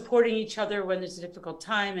supporting each other when there's a difficult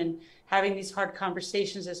time and having these hard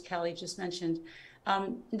conversations, as Kelly just mentioned.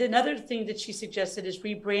 Another thing that she suggested is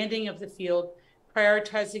rebranding of the field,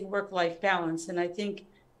 prioritizing work-life balance. And I think,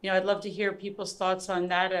 I'd love to hear people's thoughts on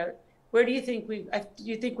that. Where do you think do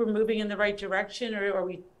you think we're moving in the right direction, or are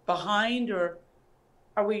we behind, or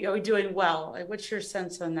are we doing well? What's your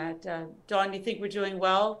sense on that? Dawn, do you think we're doing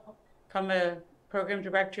well from a program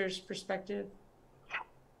director's perspective?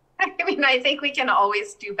 I mean, I think we can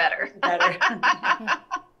always do better.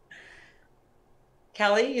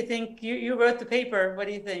 Kelly, you think you wrote the paper? What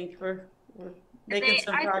do you think? We're making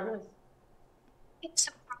some progress. I think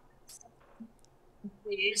some progress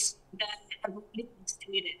ways that have already been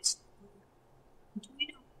stated. Doing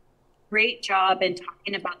a great job in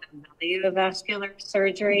talking about the value of vascular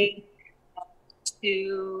surgery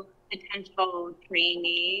to potential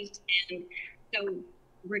trainees, and so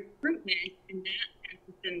recruitment in that sense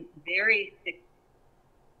has been very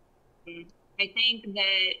successful. I think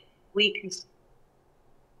that we can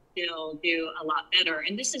still do a lot better.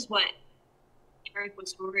 And this is what Eric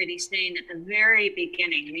was already saying at the very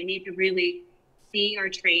beginning. We need to really see our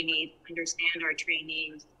trainees, understand our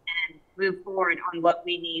trainees, and move forward on what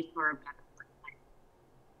we need for a better workplace.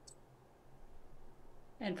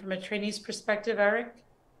 And from a trainee's perspective, Eric?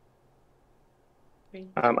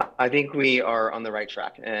 I think we are on the right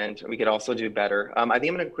track, and we could also do better. I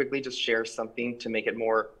think I'm going to quickly just share something to make it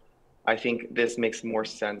more, I think this makes more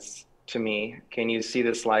sense to me. Can you see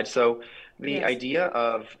this slide? So the Yes. idea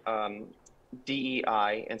of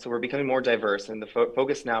DEI, and so we're becoming more diverse, and the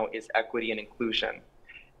focus now is equity and inclusion.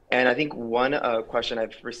 And I think one question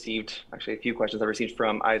I've received, actually a few questions I've received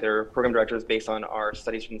from either program directors based on our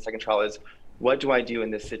studies from the second trial is, what do I do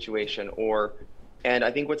in this situation? And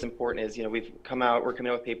I think what's important is, we're coming out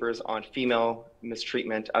with papers on female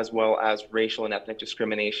mistreatment as well as racial and ethnic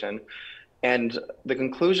discrimination. And the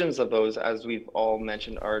conclusions of those, as we've all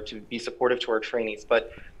mentioned, are to be supportive to our trainees.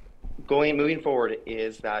 But moving forward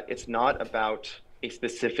is that it's not about a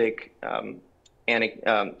specific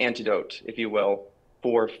antidote, if you will,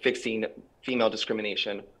 for fixing female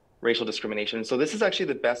discrimination, racial discrimination. So this is actually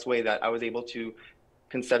the best way that I was able to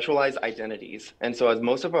conceptualize identities. And so as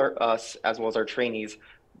most of us, as well as our trainees,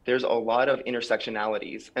 there's a lot of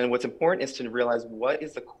intersectionalities. And what's important is to realize what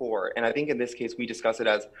is the core. And I think in this case, we discuss it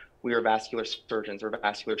as we are vascular surgeons or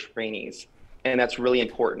vascular trainees. And that's really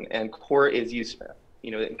important. And core is used,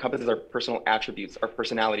 it encompasses our personal attributes, our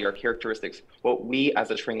personality, our characteristics, what we as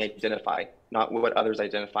a trainee identify, not what others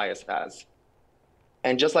identify us as.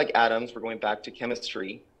 And just like atoms, we're going back to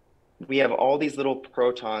chemistry, we have all these little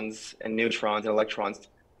protons and neutrons and electrons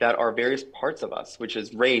that are various parts of us, which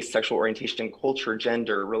is race, sexual orientation, culture,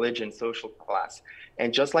 gender, religion, social class.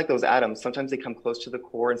 And just like those atoms, sometimes they come close to the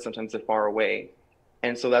core and sometimes they're far away.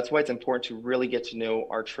 And so that's why it's important to really get to know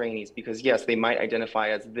our trainees, because yes, they might identify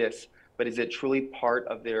as this, but is it truly part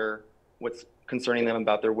of what's concerning them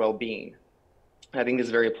about their well-being? I think this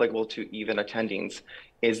is very applicable to even attendings,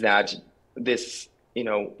 is that this,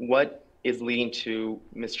 what is leading to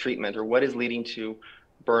mistreatment or what is leading to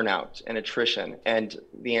burnout and attrition? And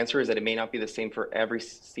the answer is that it may not be the same for every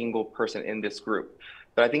single person in this group.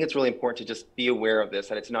 But I think it's really important to just be aware of this,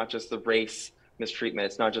 that it's not just the race mistreatment,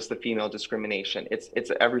 it's not just the female discrimination,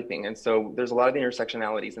 it's everything. And so there's a lot of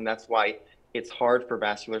intersectionalities, and that's why it's hard for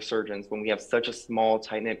vascular surgeons when we have such a small,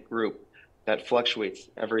 tight-knit group that fluctuates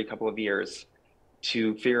every couple of years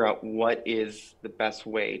to figure out what is the best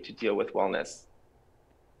way to deal with wellness.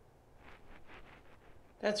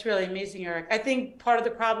 That's really amazing, Eric. I think part of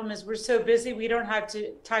the problem is we're so busy, we don't have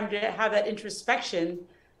time to have that introspection.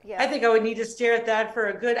 Yeah. I think I would need to stare at that for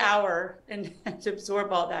a good hour and to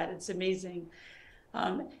absorb all that. It's amazing.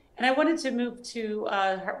 And I wanted to move to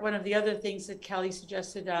one of the other things that Kelly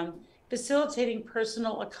suggested, facilitating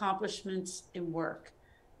personal accomplishments in work.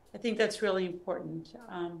 I think that's really important.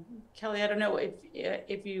 Kelly, I don't know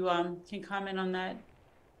if you can comment on that.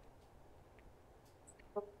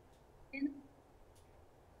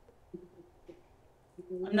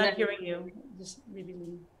 I'm not hearing you. Just maybe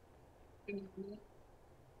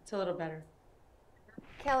it's a little better.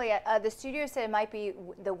 Kelly, the studio said it might be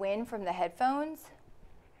the wind from the headphones.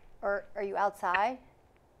 Or are you outside?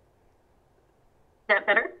 Is that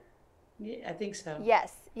better? Yeah, I think so.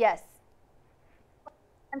 Yes, yes.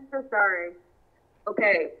 I'm so sorry.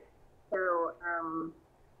 Okay, so I'm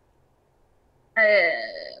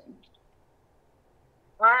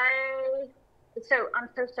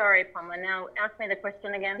so sorry, Pamela. Now ask me the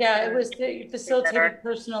question again. Yeah, it was facilitating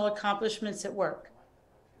personal accomplishments at work.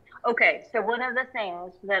 Okay, so one of the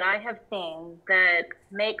things that I have seen that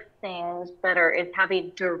makes things better is have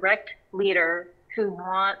a direct leader who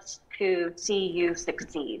wants to see you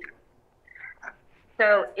succeed.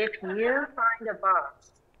 So if you find a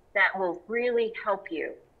boss that will really help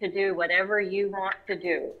you to do whatever you want to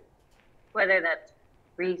do, whether that's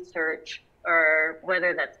research or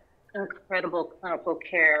whether that's incredible clinical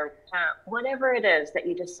care, whatever it is that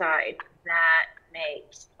you decide, that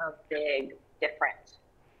makes a big difference.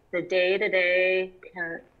 The day-to-day,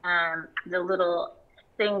 the little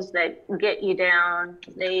things that get you down,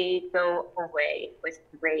 they go away with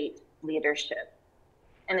great leadership.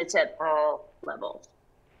 And it's at all levels.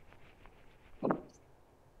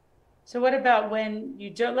 So what about when you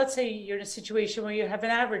don't, let's say you're in a situation where you have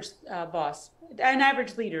an average boss, an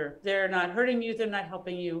average leader, they're not hurting you, they're not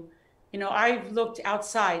helping you. I've looked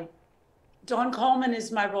outside. Dawn Coleman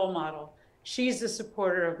is my role model. She's a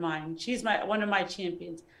supporter of mine. She's one of my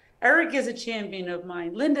champions. Eric is a champion of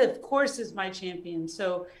mine. Linda, of course, is my champion.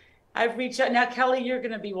 So I've reached out. Now, Kelly, you're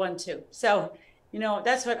going to be one too. So,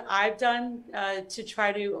 that's what I've done to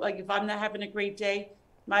try to, like, if I'm not having a great day,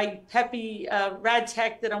 my peppy rad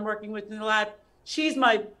tech that I'm working with in the lab, she's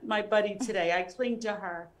my buddy today. I cling to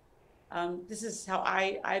her. This is how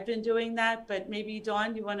I've been doing that. But maybe,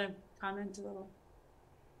 Dawn, you want to comment a little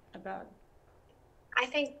about? I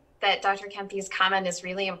think that Dr. Kempy's comment is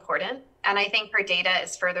really important. And I think her data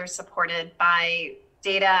is further supported by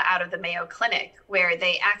data out of the Mayo Clinic, where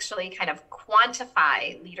they actually kind of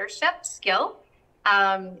quantify leadership skill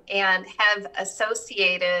and have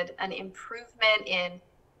associated an improvement in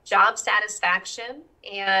job satisfaction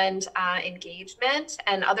and engagement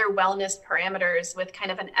and other wellness parameters with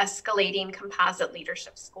kind of an escalating composite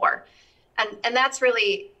leadership score. And that's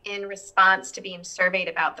really in response to being surveyed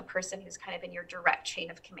about the person who's kind of in your direct chain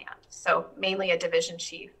of command. So mainly a division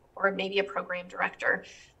chief or maybe a program director,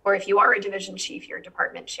 or if you are a division chief, you're a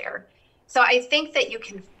department chair. So I think that you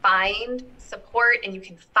can find support and you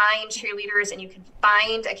can find cheerleaders and you can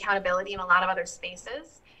find accountability in a lot of other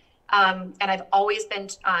spaces. And I've always been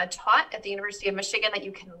taught at the University of Michigan that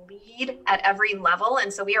you can lead at every level.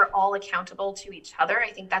 And so we are all accountable to each other. I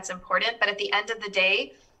think that's important. But at the end of the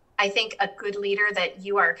day, I think a good leader that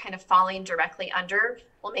you are kind of falling directly under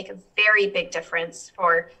will make a very big difference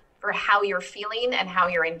for for how you're feeling and how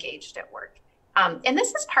you're engaged at work. And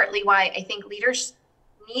this is partly why I think leaders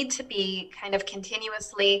need to be kind of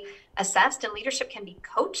continuously assessed, and leadership can be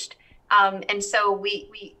coached. And so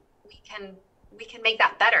we can make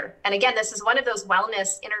that better. And again, this is one of those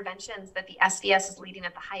wellness interventions that the SVS is leading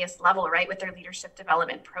at the highest level, right, with their leadership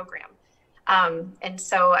development program. And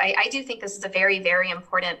so I do think this is a very, very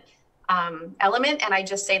important element. And I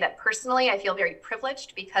just say that personally, I feel very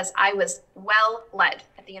privileged because I was well led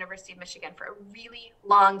at the University of Michigan for a really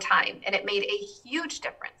long time. And it made a huge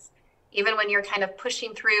difference. Even when you're kind of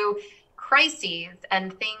pushing through crises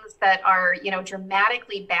and things that are, you know,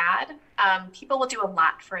 dramatically bad, people will do a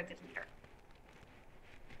lot for a good leader.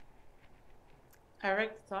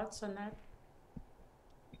 Eric, thoughts on that?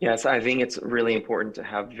 Yes, I think it's really important to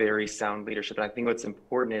have very sound leadership. And I think what's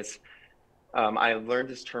important is, I learned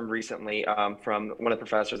this term recently from one of the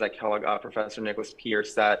professors at Kellogg, Professor Nicholas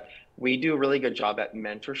Pierce, that we do a really good job at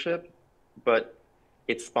mentorship, but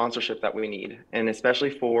it's sponsorship that we need. And especially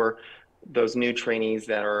for those new trainees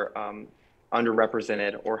that are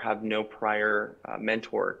underrepresented or have no prior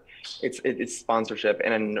mentor, it's sponsorship.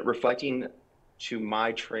 And reflecting to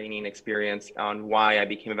my training experience on why I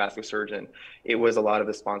became a vascular surgeon, it was a lot of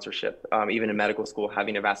the sponsorship. Even in medical school,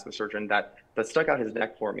 having a vascular surgeon that stuck out his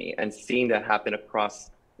neck for me, and seeing that happen across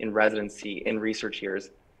in residency, in research years,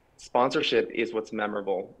 sponsorship is what's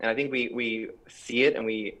memorable. And I think we see it and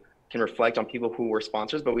we can reflect on people who were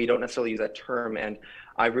sponsors, but we don't necessarily use that term. And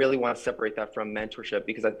I really want to separate that from mentorship,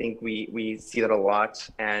 because I think we see that a lot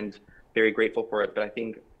and very grateful for it. But I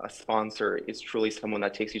think a sponsor is truly someone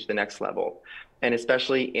that takes you to the next level. And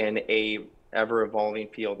especially in a ever evolving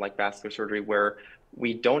field like vascular surgery, where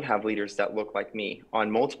we don't have leaders that look like me on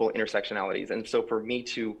multiple intersectionalities. And so for me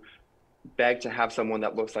to beg to have someone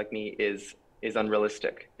that looks like me is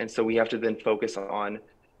unrealistic. And so we have to then focus on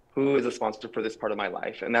who is a sponsor for this part of my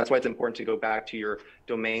life. And that's why it's important to go back to your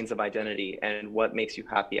domains of identity and what makes you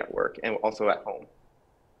happy at work and also at home.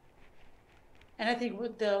 And I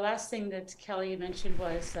think the last thing that Kelly mentioned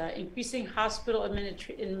was increasing hospital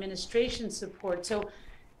administration support. So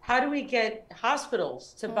how do we get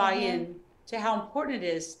hospitals to buy in to how important it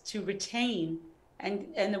is to retain and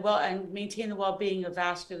maintain the well-being of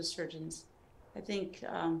vascular surgeons? I think,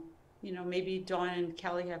 you know, maybe Dawn and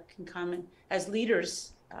Kelly can comment. As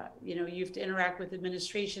leaders, you know, you have to interact with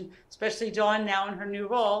administration, especially Dawn now in her new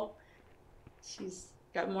role. She's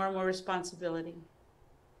got more and more responsibility.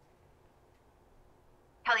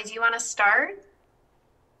 Kelly, do you want to start?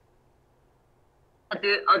 I'll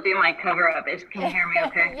do my cover up. Can you hear me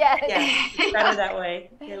okay? Yes. Yeah, it's better that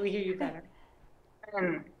way. Yeah, we hear you better.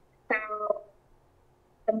 So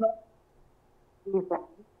the most reason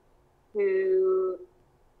to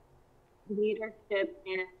leadership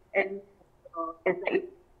in is that you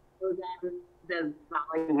show them the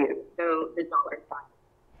value, so the dollar sign.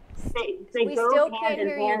 They We go still hand can't in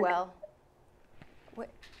hear you hand. well. What?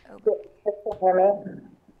 Oh, Can you hear me?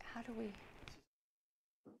 how do we?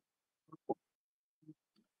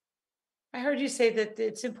 I heard you say that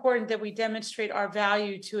it's important that we demonstrate our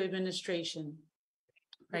value to administration,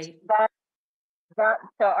 right? So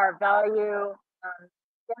our value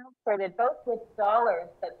demonstrated both with dollars,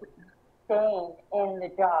 but staying in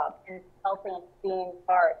the job and helping being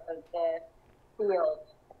part of the field.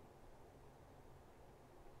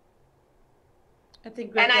 I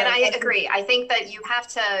think, And I agree. I think that you have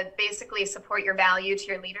to basically support your value to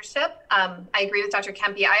your leadership. I agree with Dr.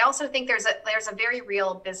 Kempe. I also think there's a very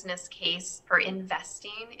real business case for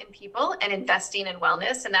investing in people and investing in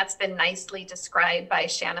wellness, and that's been nicely described by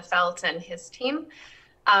Shanafelt and his team.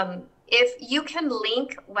 If you can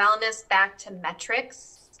link wellness back to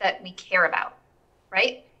metrics that we care about,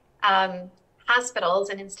 right? Hospitals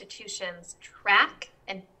and institutions track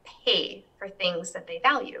and pay for things that they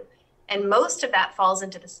value. And most of that falls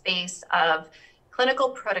into the space of clinical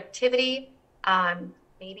productivity,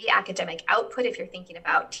 maybe academic output. If you're thinking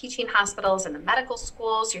about teaching hospitals and the medical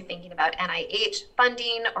schools, you're thinking about NIH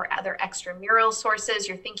funding or other extramural sources.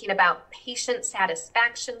 You're thinking about patient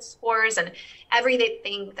satisfaction scores and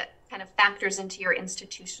everything that kind of factors into your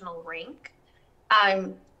institutional rank.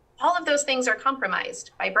 All of those things are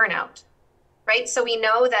compromised by burnout, right? So we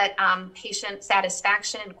know that patient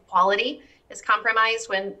satisfaction and quality is compromised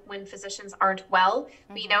when physicians aren't well.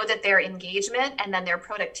 We know that their engagement and then their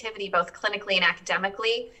productivity, both clinically and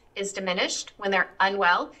academically, is diminished when they're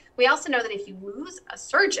unwell. We also know that if you lose a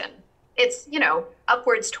surgeon, it's, you know,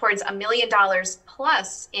 upwards towards $1 million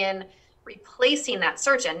plus in replacing that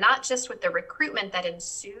surgeon, not just with the recruitment that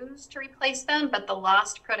ensues to replace them, but the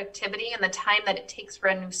lost productivity and the time that it takes for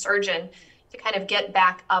a new surgeon to kind of get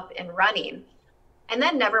back up and running. And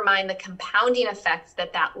then never mind the compounding effects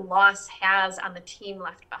that that loss has on the team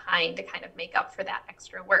left behind to kind of make up for that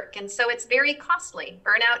extra work. And so it's very costly.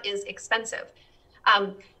 Burnout is expensive.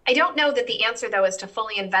 I don't know that the answer, though, is to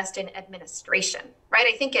fully invest in administration, right?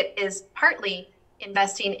 I think it is partly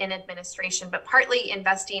investing in administration, but partly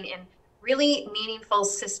investing in really meaningful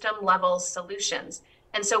system level solutions.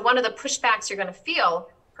 And so one of the pushbacks you're going to feel,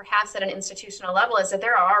 perhaps at an institutional level, is that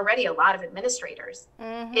there are already a lot of administrators.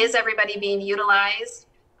 Mm-hmm. Is everybody being utilized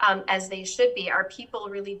as they should be? Are people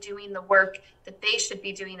really doing the work that they should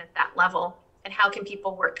be doing at that level? And how can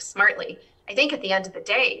people work smartly? I think at the end of the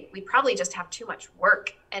day, we probably just have too much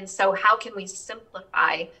work. And so how can we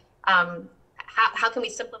simplify, how can we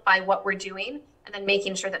simplify what we're doing, and then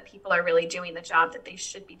making sure that people are really doing the job that they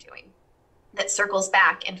should be doing? That circles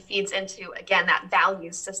back and feeds into, again, that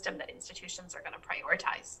value system that institutions are going to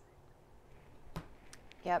prioritize.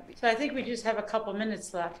 Yep. So I think we just have a couple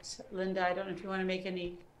minutes left. Linda, I don't know if you want to make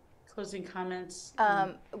any closing comments.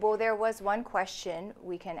 Well, there was one question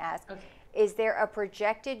we can ask. Okay. Is there a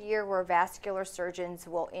projected year where vascular surgeons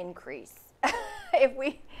will increase?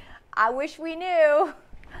 I wish we knew.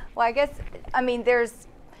 Well, I guess, I mean, there's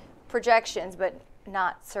projections, but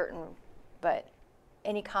not certain. But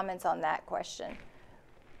any comments on that question?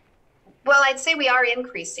 Well, I'd say we are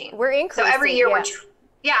increasing. We're increasing. So every year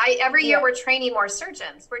yeah. every year we're training more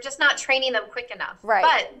surgeons. We're just not training them quick enough.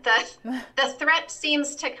 Right. But the threat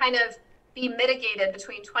seems to kind of be mitigated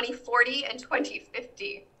between 2040 and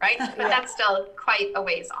 2050, right? But that's still quite a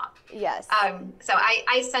ways off. Yes. So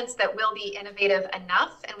I sense that we'll be innovative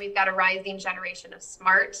enough, and we've got a rising generation of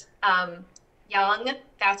smart, young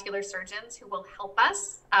vascular surgeons who will help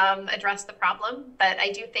us address the problem. But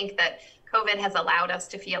I do think that COVID has allowed us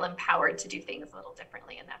to feel empowered to do things a little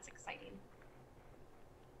differently, and that's exciting.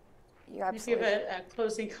 You're absolutely. If you have a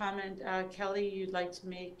closing comment, Kelly, you'd like to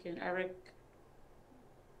make, and Eric,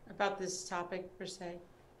 about this topic per se.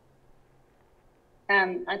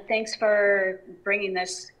 Thanks for bringing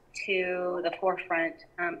this to the forefront,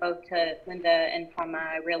 both to Linda and Pama.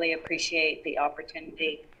 I really appreciate the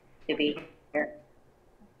opportunity to be here.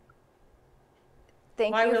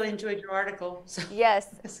 Thank you. I really enjoyed your article. So.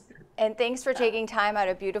 Yes, and thanks for taking time out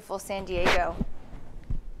of beautiful San Diego.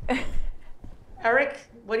 Eric,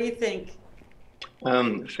 what do you think?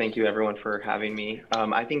 Thank you everyone for having me.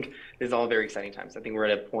 I think this is all very exciting times. I think we're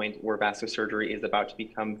at a point where vascular surgery is about to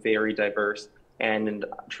become very diverse and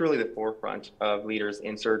truly the forefront of leaders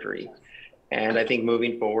in surgery. And I think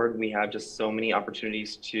moving forward, we have just so many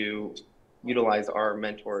opportunities to utilize our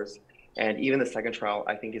mentors. And even the second trial,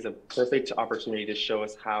 I think, is a perfect opportunity to show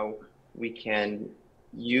us how we can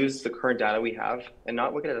use the current data we have and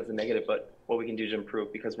not look at it as a negative, but what we can do to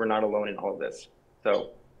improve, because we're not alone in all of this. So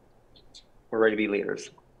we're ready to be leaders.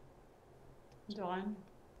 Dawn?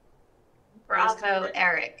 Bravo,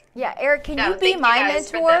 Eric. Yeah, Eric, can you be my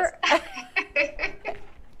mentor?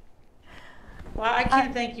 Well, I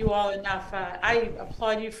can't thank you all enough. I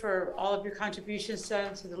applaud you for all of your contributions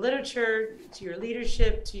to the literature, to your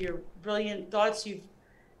leadership, to your brilliant thoughts you've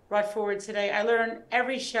brought forward today. I learn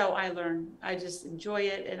every show. I just enjoy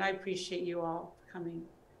it, and I appreciate you all coming.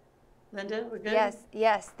 Linda, we're good?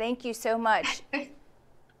 Yes. Thank you so much.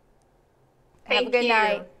 Have a good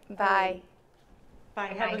night. Bye.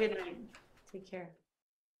 Bye. Have a good night. Take care.